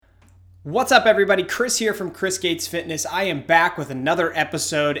What's up, everybody? Chris here from Chris Gates Fitness. I am back with another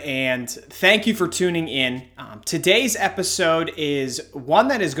episode, and thank you for tuning in. Today's episode is one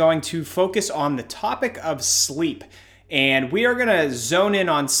that is going to focus on the topic of sleep, and we are going to zone in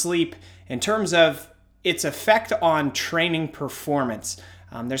on sleep in terms of its effect on training performance.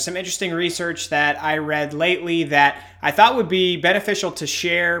 There's some interesting research that I read lately that I thought would be beneficial to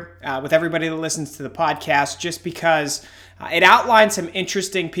share with everybody that listens to the podcast, just because it outlines some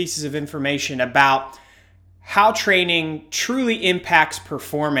interesting pieces of information about how training truly impacts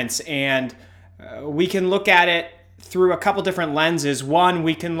performance. And we can look at it through a couple different lenses. One,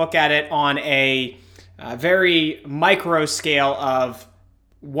 we can look at it on a very micro scale of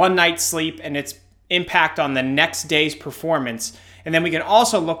one night's sleep and its impact on the next day's performance. And then we can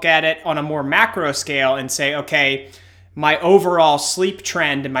also look at it on a more macro scale and say, okay, my overall sleep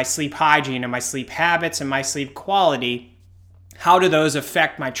trend and my sleep hygiene and my sleep habits and my sleep quality, how do those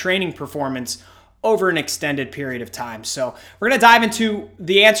affect my training performance over an extended period of time? So we're going to dive into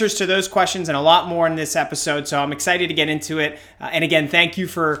the answers to those questions and a lot more in this episode. So I'm excited to get into it. And again, thank you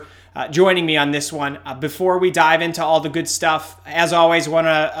for joining me on this one. Before we dive into all the good stuff, as always, want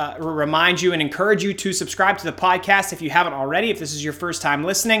to remind you and encourage you to subscribe to the podcast if you haven't already, if this is your first time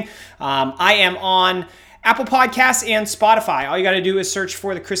listening. I am on Apple Podcasts and Spotify. All you got to do is search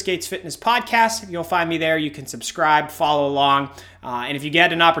for the Chris Gates Fitness Podcast. You'll find me there. You can subscribe, follow along. And if you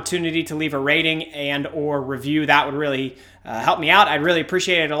get an opportunity to leave a rating and or review, that would really help me out. I'd really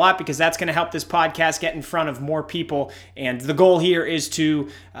appreciate it a lot, because that's going to help this podcast get in front of more people. And the goal here is to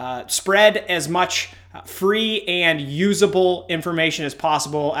spread as much free and usable information as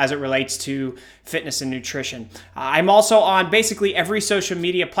possible as it relates to fitness and nutrition. I'm also on basically every social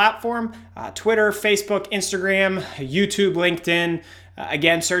media platform, Twitter, Facebook, Instagram, YouTube, LinkedIn.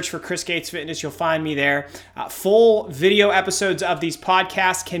 Again, search for Chris Gates Fitness. You'll find me there. Full video episodes of these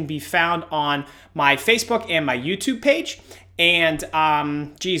podcasts can be found on my Facebook and my YouTube page. And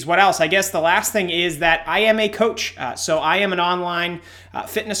what else? I guess the last thing is that I am a coach. So I am an online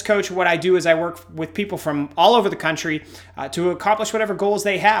fitness coach. What I do is I work with people from all over the country to accomplish whatever goals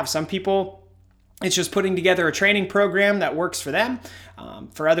they have. Some people, it's just putting together a training program that works for them.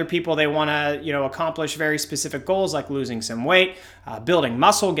 For other people, they want to, accomplish very specific goals like losing some weight, building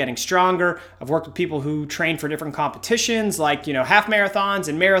muscle, getting stronger. I've worked with people who train for different competitions like, half marathons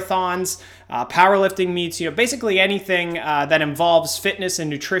and marathons, powerlifting meets, basically anything that involves fitness and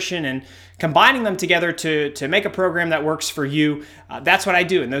nutrition, and combining them together to make a program that works for you. That's what I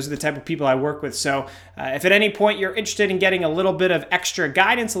do, and those are the type of people I work with. So if at any point you're interested in getting a little bit of extra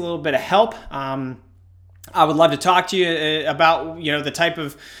guidance, a little bit of help, I would love to talk to you about the type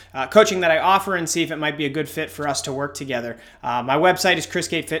of coaching that I offer and see if it might be a good fit for us to work together. My website is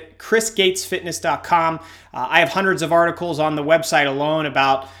chrisgatesfitness.com. I have hundreds of articles on the website alone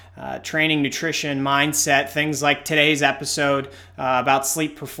about training, nutrition, mindset, things like today's episode about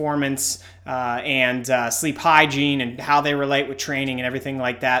sleep performance and sleep hygiene and how they relate with training and everything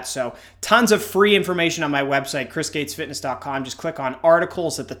like that. So tons of free information on my website, chrisgatesfitness.com. Just click on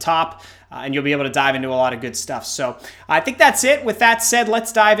articles at the top and you'll be able to dive into a lot of good stuff. So I think that's it. With that said,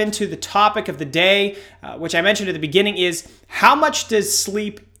 let's dive into the topic of the day, which I mentioned at the beginning, is how much does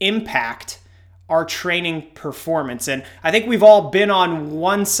sleep impact our training performance? And I think we've all been on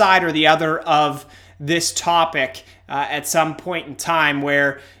one side or the other of this topic at some point in time,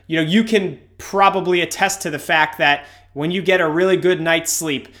 where you can probably attest to the fact that when you get a really good night's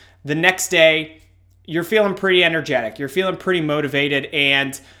sleep, the next day you're feeling pretty energetic, you're feeling pretty motivated,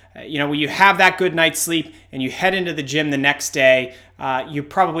 and when you have that good night's sleep and you head into the gym the next day, you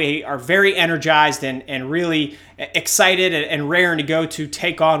probably are very energized and really excited and raring to go to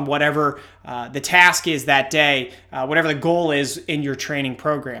take on whatever the task is that day, whatever the goal is in your training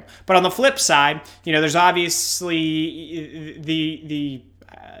program. But on the flip side, there's obviously the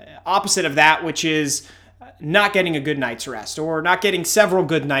opposite of that, which is not getting a good night's rest or not getting several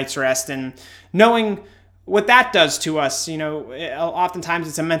good nights' rest, and knowing what that does to us. Oftentimes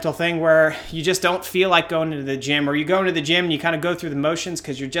it's a mental thing where you just don't feel like going to the gym, or you go into the gym and you kind of go through the motions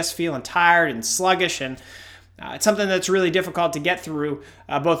because you're just feeling tired and sluggish, and it's something that's really difficult to get through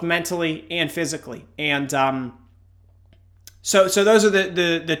both mentally and physically. And so those are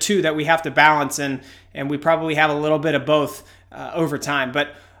the two that we have to balance, and we probably have a little bit of both over time.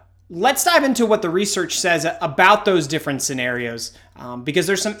 But let's dive into what the research says about those different scenarios, because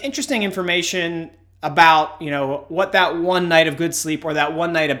there's some interesting information about what that one night of good sleep or that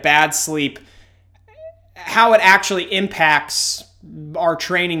one night of bad sleep, how it actually impacts our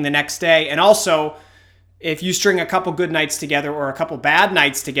training the next day. And also, if you string a couple good nights together or a couple bad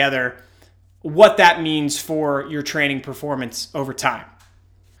nights together, what that means for your training performance over time.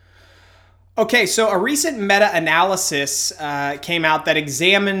 Okay, so a recent meta-analysis came out that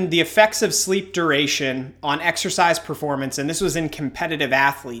examined the effects of sleep duration on exercise performance, and this was in competitive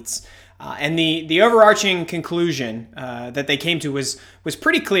athletes. And the overarching conclusion that they came to was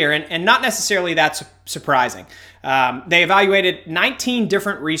pretty clear and not necessarily that surprising. They evaluated 19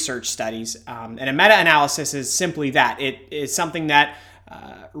 different research studies, and a meta-analysis is simply that. It is something that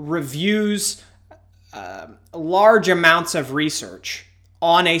reviews large amounts of research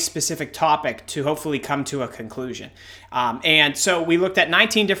on a specific topic to hopefully come to a conclusion. And so we looked at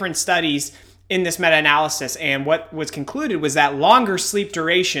 19 different studies in this meta-analysis, and what was concluded was that longer sleep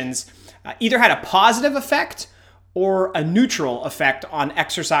durations either had a positive effect or a neutral effect on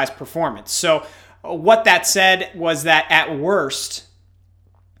exercise performance. So what that said was that at worst,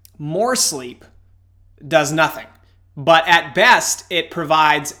 more sleep does nothing, but at best, it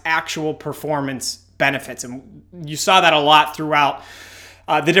provides actual performance benefits. And you saw that a lot throughout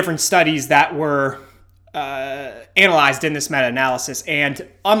the different studies that were analyzed in this meta-analysis. And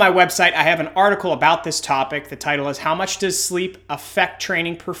on my website, I have an article about this topic. The title is How Much Does Sleep Affect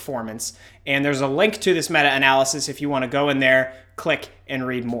Training Performance? And there's a link to this meta-analysis if you want to go in there, click, and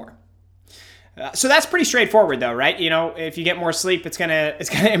read more. So that's pretty straightforward though, right? You know, if you get more sleep, it's gonna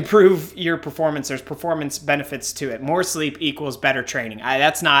improve your performance. There's performance benefits to it. More sleep equals better training.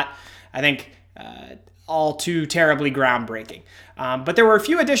 That's not, I think, all too terribly groundbreaking. But there were a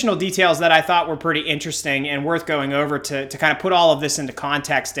few additional details that I thought were pretty interesting and worth going over to kind of put all of this into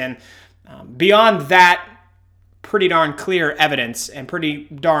context. And beyond that, pretty darn clear evidence and pretty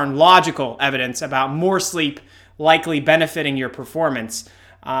darn logical evidence about more sleep likely benefiting your performance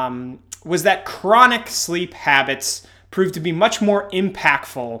was that chronic sleep habits prove to be much more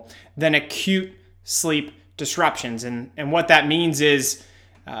impactful than acute sleep disruptions. And what that means is,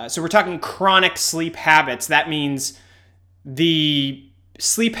 so we're talking chronic sleep habits. That means the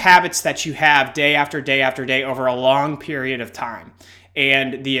sleep habits that you have day after day after day over a long period of time.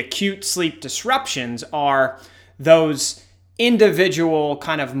 And the acute sleep disruptions are those individual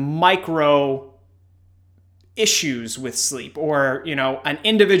kind of micro issues with sleep, or, you know, an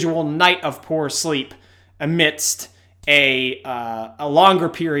individual night of poor sleep amidst a longer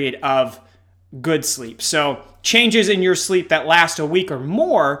period of good sleep. So changes in your sleep that last a week or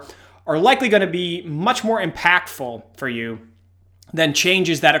more are likely going to be much more impactful for you than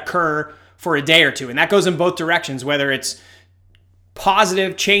changes that occur for a day or two. And that goes in both directions, whether it's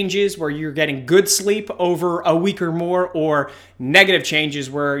positive changes where you're getting good sleep over a week or more, or negative changes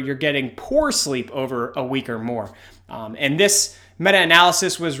where you're getting poor sleep over a week or more. And this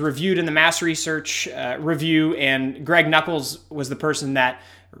meta-analysis was reviewed in the Mass Research Review, and Greg Nuckols was the person that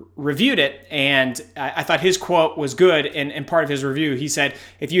reviewed it. And I thought his quote was good in part of his review. He said,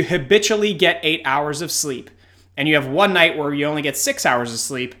 if you habitually get 8 hours of sleep and you have one night where you only get 6 hours of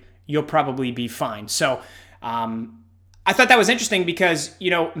sleep, you'll probably be fine. So I thought that was interesting because,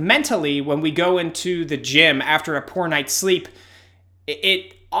 you know, mentally, when we go into the gym after a poor night's sleep,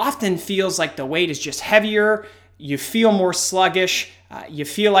 it often feels like the weight is just heavier. You feel more sluggish. You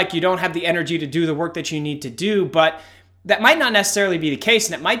feel like you don't have the energy to do the work that you need to do. But that might not necessarily be the case,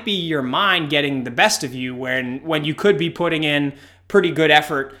 and it might be your mind getting the best of you when you could be putting in pretty good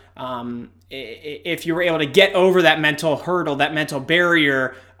effort. If you were able to get over that mental hurdle, that mental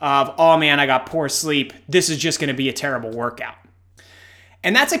barrier of, oh man, I got poor sleep, this is just going to be a terrible workout.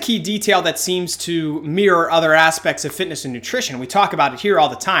 And that's a key detail that seems to mirror other aspects of fitness and nutrition. We talk about it here all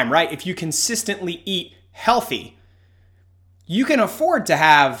the time, right? If you consistently eat healthy, you can afford to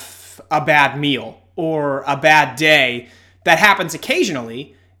have a bad meal or a bad day. That happens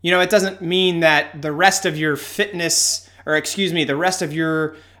occasionally. You know, it doesn't mean that the rest of your fitness, or the rest of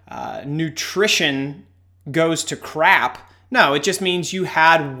your nutrition goes to crap. No, it just means you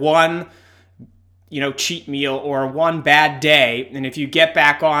had one, cheat meal or one bad day. And if you get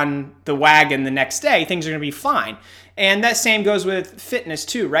back on the wagon the next day, things are going to be fine. And that same goes with fitness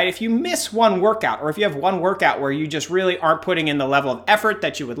too, right? If you miss one workout, or if you have one workout where you just really aren't putting in the level of effort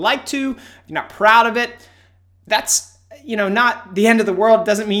that you would like to, you're not proud of it, that's, not the end of the world. It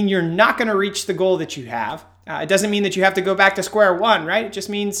doesn't mean you're not going to reach the goal that you have. It doesn't mean that you have to go back to square one, right? It just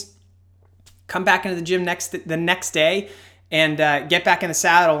means come back into the gym the next day and get back in the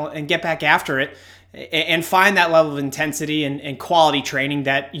saddle and get back after it and find that level of intensity and quality training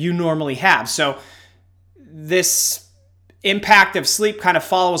that you normally have. So this impact of sleep kind of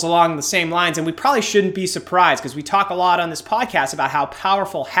follows along the same lines, and we probably shouldn't be surprised because we talk a lot on this podcast about how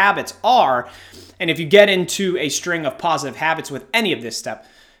powerful habits are. And if you get into a string of positive habits with any of this stuff,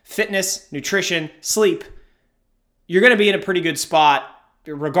 fitness, nutrition, sleep, you're going to be in a pretty good spot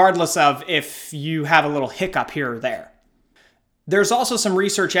regardless of if you have a little hiccup here or there. There's also some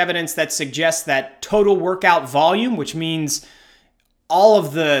research evidence that suggests that total workout volume, which means all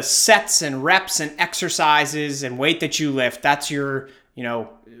of the sets and reps and exercises and weight that you lift, that's your,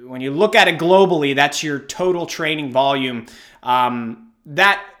 when you look at it globally, that's your total training volume.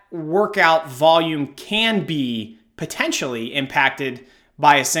 That workout volume can be potentially impacted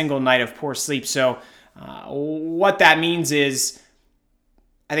by a single night of poor sleep. So what that means is,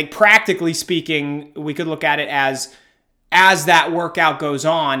 I think practically speaking, we could look at it as that workout goes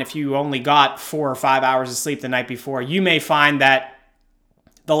on, if you only got 4 or 5 hours of sleep the night before, you may find that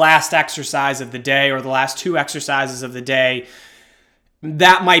the last exercise of the day or the last 2 exercises of the day,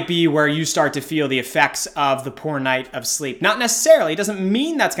 that might be where you start to feel the effects of the poor night of sleep. Not necessarily, it doesn't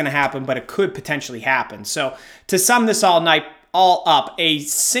mean that's going to happen, but it could potentially happen. So to sum this all up, a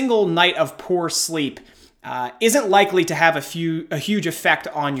single night of poor sleep isn't likely to have a huge effect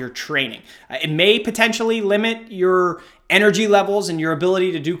on your training. It may potentially limit your energy levels and your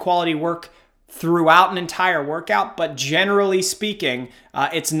ability to do quality work throughout an entire workout, but generally speaking,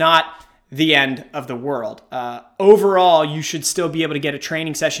 it's not the end of the world. Overall, you should still be able to get a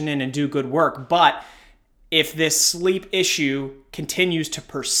training session in and do good work, but if this sleep issue continues to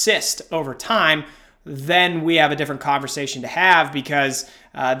persist over time, then we have a different conversation to have, because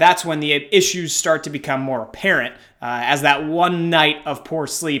that's when the issues start to become more apparent, as that one night of poor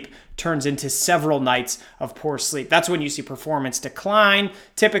sleep turns into several nights of poor sleep. That's when you see performance decline,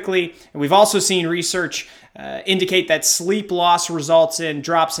 typically. And we've also seen research indicate that sleep loss results in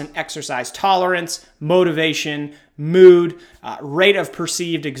drops in exercise tolerance, motivation, mood, rate of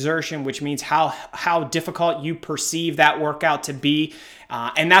perceived exertion, which means how difficult you perceive that workout to be.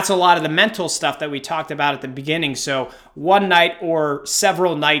 And that's a lot of the mental stuff that we talked about at the beginning. So one night or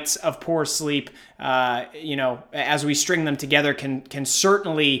several nights of poor sleep, as we string them together, can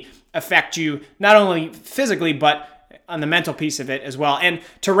certainly affect you, not only physically, but on the mental piece of it as well. And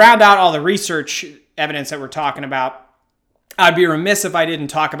to round out all the research evidence that we're talking about, I'd be remiss if I didn't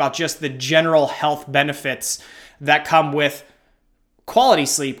talk about just the general health benefits that come with quality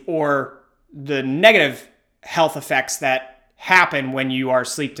sleep, or the negative health effects that happen when you are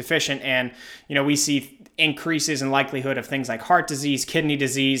sleep deficient. And, we see increases in likelihood of things like heart disease, kidney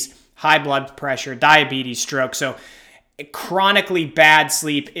disease, high blood pressure, diabetes, stroke. So chronically bad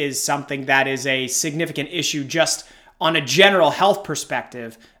sleep is something that is a significant issue just on a general health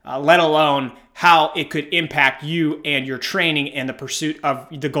perspective, let alone how it could impact you and your training and the pursuit of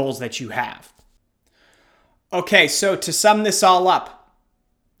the goals that you have. Okay, so to sum this all up,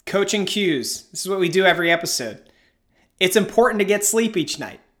 coaching cues. This is what we do every episode. It's important to get sleep each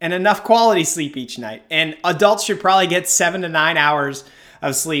night, and enough quality sleep each night. And adults should probably get 7 to 9 hours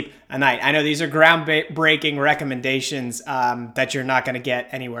of sleep a night. I know these are groundbreaking recommendations that you're not going to get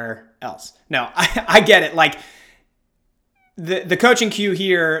anywhere else. No, I get it. Like the coaching cue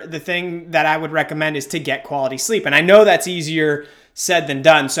here, the thing that I would recommend is to get quality sleep. And I know that's easier said than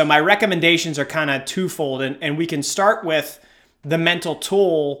done. So my recommendations are kind of twofold. And we can start with the mental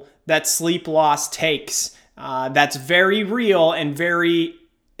toll that sleep loss takes. That's very real and very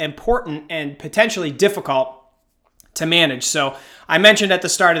important and potentially difficult to manage. So I mentioned at the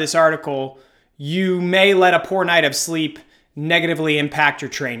start of this article, you may let a poor night of sleep negatively impact your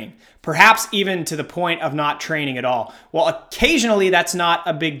training, perhaps even to the point of not training at all. Well, occasionally that's not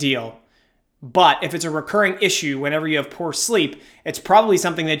a big deal, but if it's a recurring issue whenever you have poor sleep, it's probably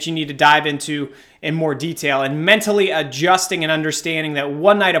something that you need to dive into in more detail, and mentally adjusting and understanding that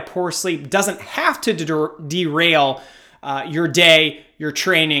one night of poor sleep doesn't have to derail your day, your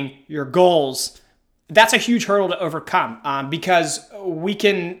training, your goals. That's a huge hurdle to overcome, because we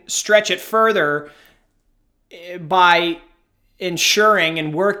can stretch it further by ensuring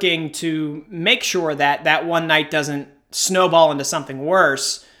and working to make sure that that one night doesn't snowball into something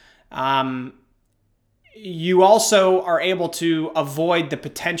worse. You also are able to avoid the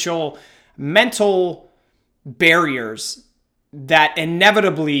potential mental barriers that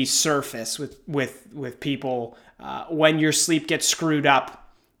inevitably surface with people when your sleep gets screwed up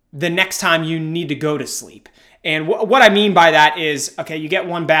the next time you need to go to sleep. And what I mean by that is, okay, you get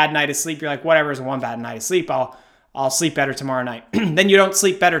one bad night of sleep. You're like, whatever is one bad night of sleep. I'll sleep better tomorrow night. Then you don't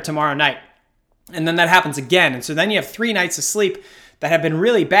sleep better tomorrow night. And then that happens again. And so then you have 3 nights of sleep that have been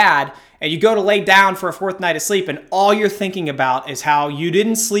really bad, and you go to lay down for a 4th night of sleep, and all you're thinking about is how you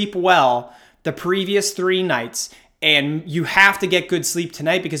didn't sleep well the previous 3 nights, and you have to get good sleep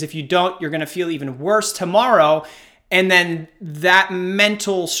tonight, because if you don't, you're going to feel even worse tomorrow. And then that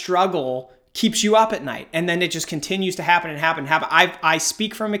mental struggle keeps you up at night. And then it just continues to happen and happen and happen. I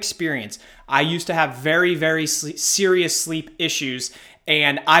speak from experience. I used to have very, very serious sleep issues,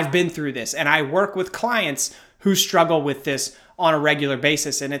 and I've been through this. And I work with clients who struggle with this on a regular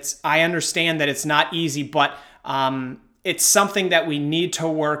basis. And I understand that it's not easy, but it's something that we need to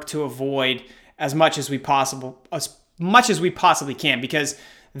work to avoid as much as we possibly can, because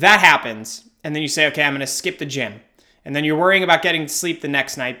that happens. And then you say, okay, I'm going to skip the gym. And then you're worrying about getting sleep the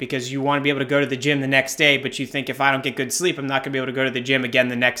next night because you want to be able to go to the gym the next day, but you think if I don't get good sleep, I'm not going to be able to go to the gym again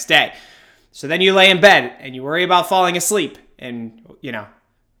the next day. So then you lay in bed and you worry about falling asleep and,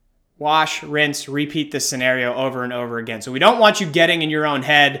 wash, rinse, repeat this scenario over and over again. So we don't want you getting in your own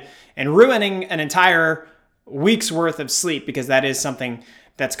head and ruining an entire week's worth of sleep, because that is something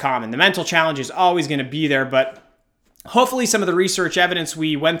that's common. The mental challenge is always going to be there, but hopefully some of the research evidence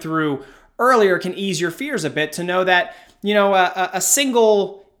we went through earlier can ease your fears a bit to know that, a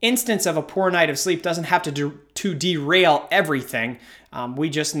single instance of a poor night of sleep doesn't have to derail everything.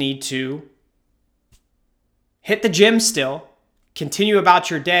 We just need to hit the gym still, continue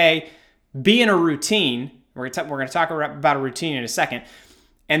about your day, be in a routine. We're going to talk about a routine in a second,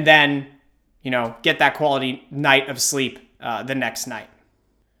 and then, get that quality night of sleep the next night.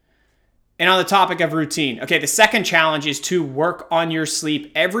 And on the topic of routine, okay, the second challenge is to work on your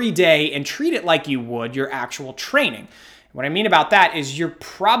sleep every day and treat it like you would your actual training. What I mean about that is you're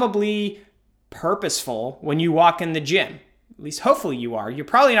probably purposeful when you walk in the gym. At least hopefully you are. You're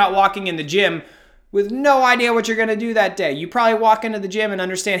probably not walking in the gym with no idea what you're going to do that day. You probably walk into the gym and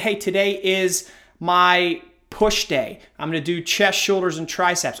understand, hey, today is my push day. I'm going to do chest, shoulders, and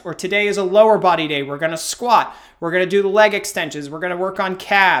triceps. Or today is a lower body day. We're going to squat. We're going to do the leg extensions. We're going to work on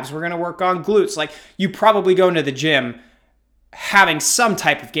calves. We're going to work on glutes. Like, you probably go into the gym having some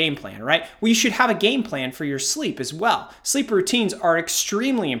type of game plan, right? Well, you should have a game plan for your sleep as well. Sleep routines are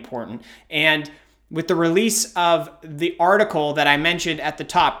extremely important. And with the release of the article that I mentioned at the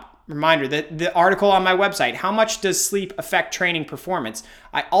top, reminder that the article on my website, how much does sleep affect training performance?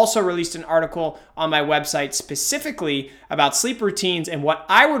 I also released an article on my website specifically about sleep routines and what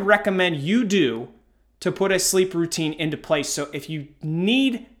I would recommend you do to put a sleep routine into place. So if you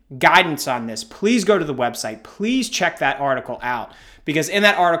need guidance on this, please go to the website. Please check that article out, because in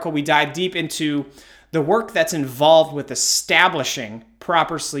that article, we dive deep into the work that's involved with establishing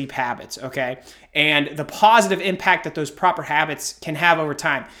proper sleep habits, okay? And the positive impact that those proper habits can have over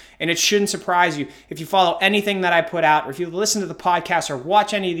time. And it shouldn't surprise you if you follow anything that I put out, or if you listen to the podcast or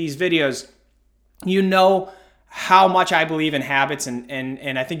watch any of these videos, you know how much I believe in habits.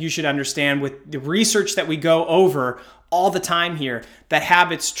 And I think you should understand, with the research that we go over all the time here, that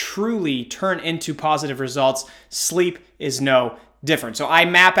habits truly turn into positive results. Sleep is no different. So I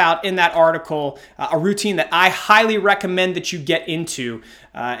map out in that article a routine that I highly recommend that you get into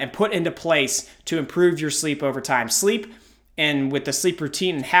and put into place to improve your sleep over time. Sleep, and with the sleep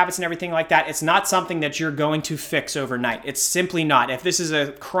routine and habits and everything like that, it's not something that you're going to fix overnight. It's simply not, if this is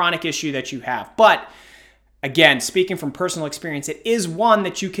a chronic issue that you have. But again, speaking from personal experience, it is one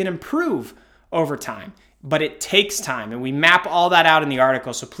that you can improve over time. But it takes time, and we map all that out in the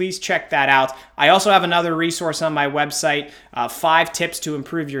article, so please check that out. I also have another resource on my website, 5 tips to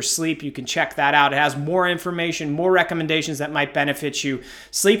improve your sleep. You can check that out. It has more information, more recommendations that might benefit you.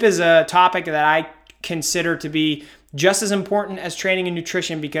 Sleep is a topic that I consider to be just as important as training and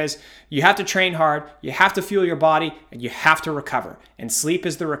nutrition, because you have to train hard, you have to fuel your body, and you have to recover. And sleep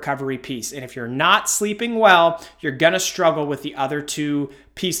is the recovery piece. And if you're not sleeping well, you're going to struggle with the other 2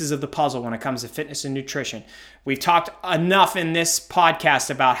 pieces of the puzzle when it comes to fitness and nutrition. We've talked enough in this podcast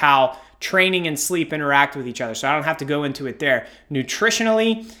about how training and sleep interact with each other, so I don't have to go into it there.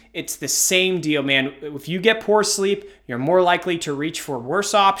 Nutritionally, it's the same deal, man. If you get poor sleep, you're more likely to reach for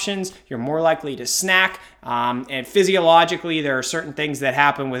worse options. You're more likely to snack. And physiologically, there are certain things that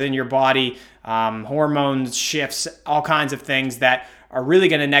happen within your body, hormones, shifts, all kinds of things that are really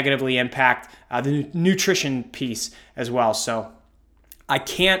going to negatively impact the nutrition piece as well. So I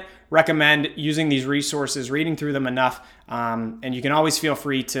can't recommend using these resources, reading through them enough. And you can always feel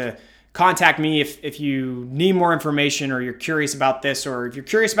free to contact me if you need more information, or you're curious about this, or if you're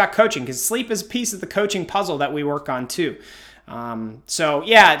curious about coaching, because sleep is a piece of the coaching puzzle that we work on too. So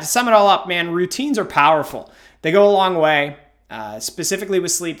yeah, to sum it all up, man, routines are powerful. They go a long way. Specifically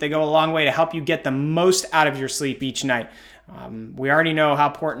with sleep, they go a long way to help you get the most out of your sleep each night. We already know how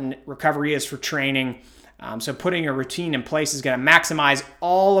important recovery is for training. So putting a routine in place is going to maximize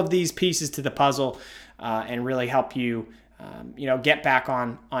all of these pieces to the puzzle and really help you get back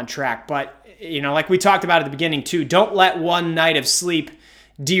on track. But, like we talked about at the beginning too, don't let one night of sleep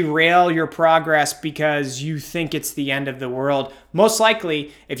derail your progress because you think it's the end of the world. Most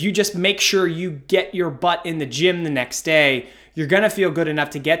likely, if you just make sure you get your butt in the gym the next day, you're going to feel good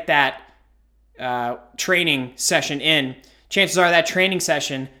enough to get that training session in. Chances are that training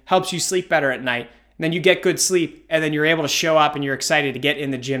session helps you sleep better at night. then you get good sleep, and then you're able to show up and you're excited to get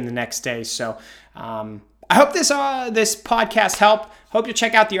in the gym the next day. So I hope this podcast helped. Hope you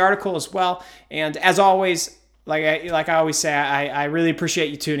check out the article as well. And as always, like I always say, I really appreciate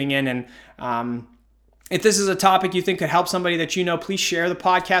you tuning in. And if this is a topic you think could help somebody that you know, please share the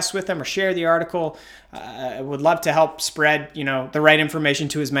podcast with them or share the article. I would love to help spread, the right information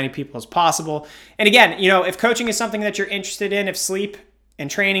to as many people as possible. And again, if coaching is something that you're interested in, if sleep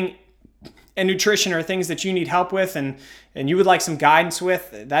and training and nutrition are things that you need help with and you would like some guidance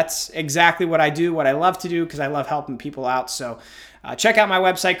with, that's exactly what I do, what I love to do, because I love helping people out. So check out my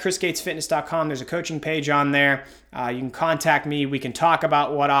website, chrisgatesfitness.com. There's a coaching page on there. You can contact me. We can talk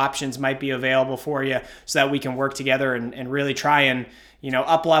about what options might be available for you so that we can work together and really try and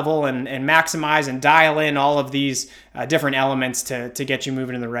up level and maximize and dial in all of these different elements to get you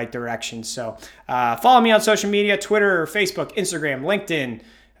moving in the right direction. So follow me on social media, Twitter, Facebook, Instagram, LinkedIn,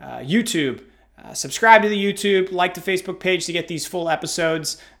 YouTube. Subscribe to the YouTube, like the Facebook page to get these full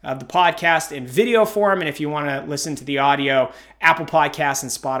episodes of the podcast in video form. And if you want to listen to the audio, Apple Podcasts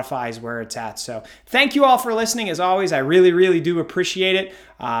and Spotify is where it's at. So thank you all for listening. As always, I really, really do appreciate it.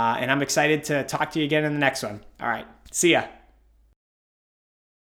 And I'm excited to talk to you again in the next one. All right. See ya.